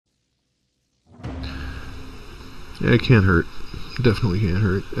Yeah, it can't hurt. Definitely can't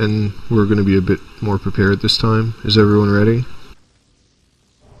hurt. And we're going to be a bit more prepared this time. Is everyone ready?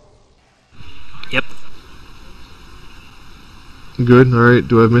 Yep. Good. Alright,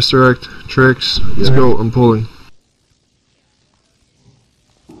 do I have misdirect? Tricks? Let's go. I'm pulling.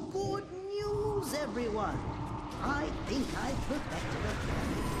 Good news, everyone. I think I perfected a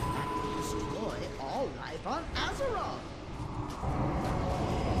plan to destroy all life on Azeroth.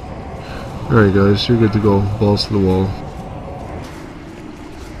 Alright guys, you're good to go. Balls to the wall.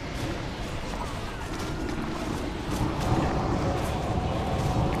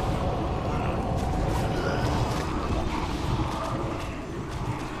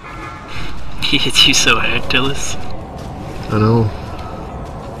 He hits you so hard, Tillis. I know.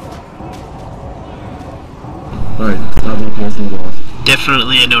 Alright, stop with balls to the wall.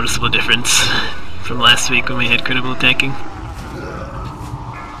 Definitely a noticeable difference from last week when we had critical attacking.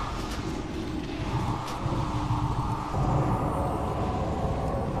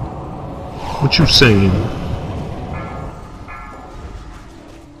 What you saying?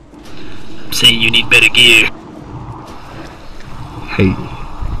 I'm saying you need better gear. Hey.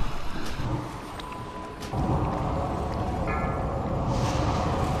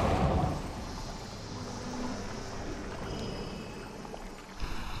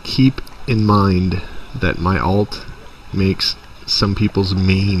 Keep in mind that my alt makes some people's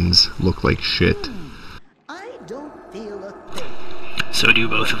mains look like shit. I don't feel a thing. So do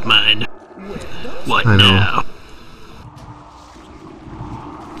both of mine. What I know. now?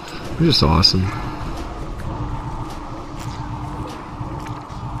 They're just awesome.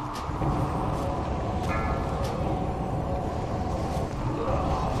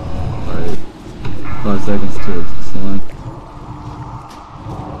 Alright. 5 seconds to slime.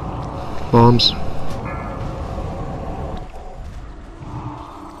 Bombs.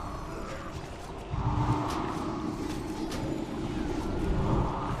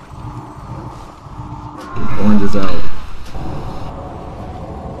 Orange is out.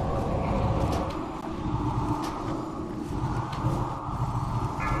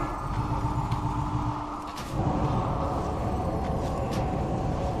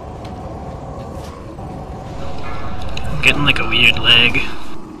 I'm getting like a weird lag.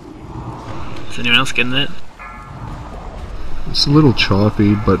 Is anyone else getting that? It's a little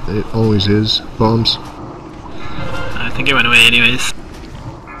choppy, but it always is. Bombs. I think it went away anyways.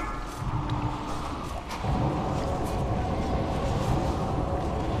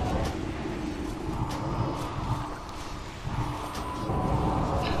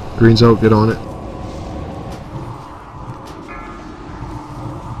 Green's out, get on it.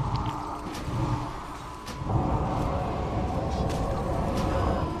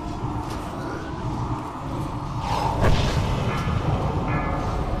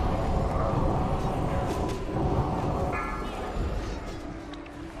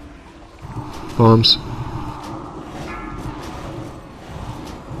 Bombs.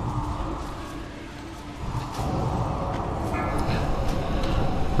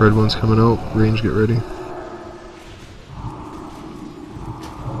 Red one's coming out. Range, get ready.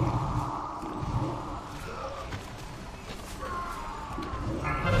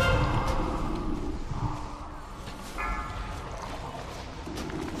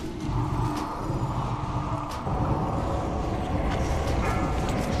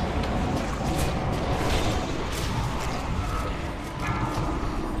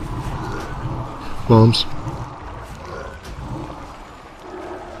 Bombs.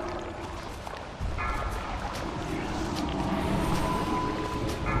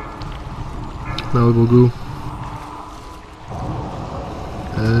 Malleable goo.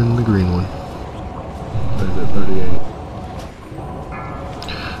 And the green one. There's at 38.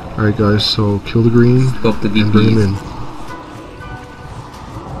 Alright guys, so kill the green Stop the and bring him in.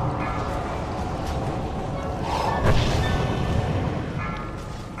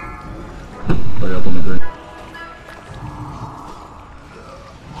 Right up on the green.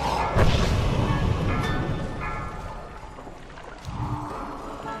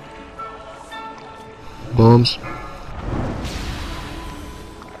 Bombs.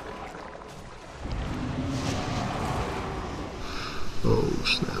 Oh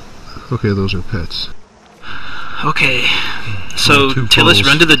snap. Okay, those are pets. Okay, so Two Tillis, balls.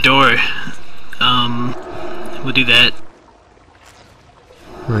 run to the door. We'll do that.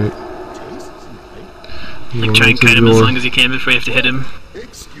 Right. Like, try and kite him as long as you can before you have to hit him.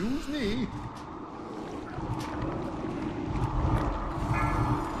 Excuse me.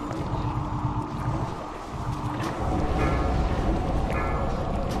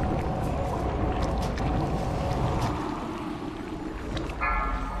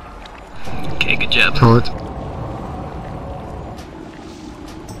 Okay, good job. Taunt.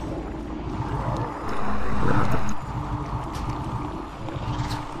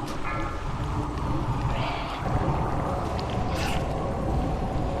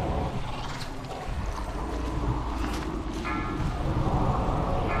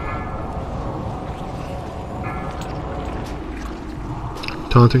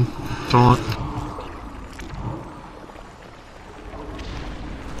 Taunting. Taunt.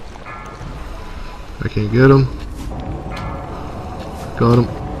 I can't get him. Got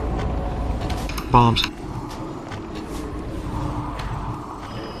him. Bombs.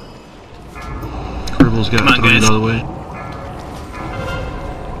 Cribble's got Come on, thrown guys. out of the way.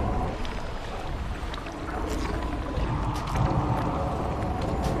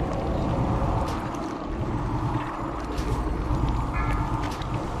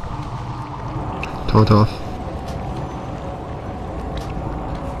 Taunt off.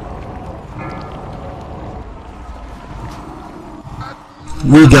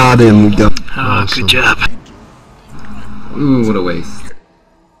 We got him. We got. Ah, Awesome. good job. Ooh, what a waste.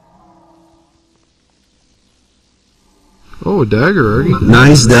 Oh, a dagger, Argy.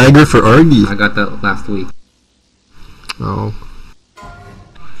 Nice dagger for Argy. I got that last week. Oh.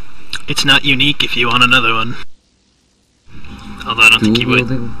 It's not unique if you want another one. Although I don't think you Dual would.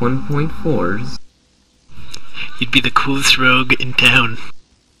 wielding 1.4s. You'd be the coolest rogue in town.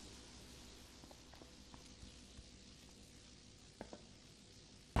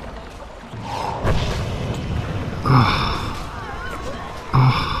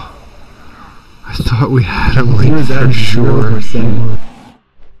 I thought we had him, like, He was for at sure. 0%.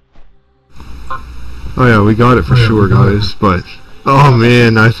 Oh yeah, we got it for sure, guys, but... Oh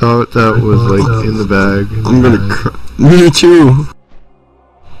man, I thought that was, like, in the bag. I'm gonna cry. Me too.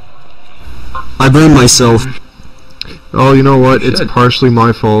 I blame myself. Oh, you know what? You It's should. partially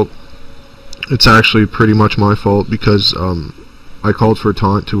my fault. It's actually pretty much my fault, because, I called for a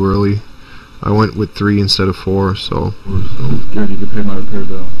taunt too early. I went with 3 instead of 4, so... Good, you can pay my repair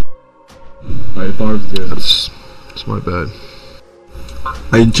bill. Alright, Barb's good. That's my bad.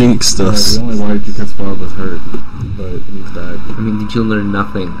 I jinxed Yeah, us. we only wiped because Barb was hurt, but he's back. I mean, did you learn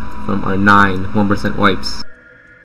nothing from our 1% wipes?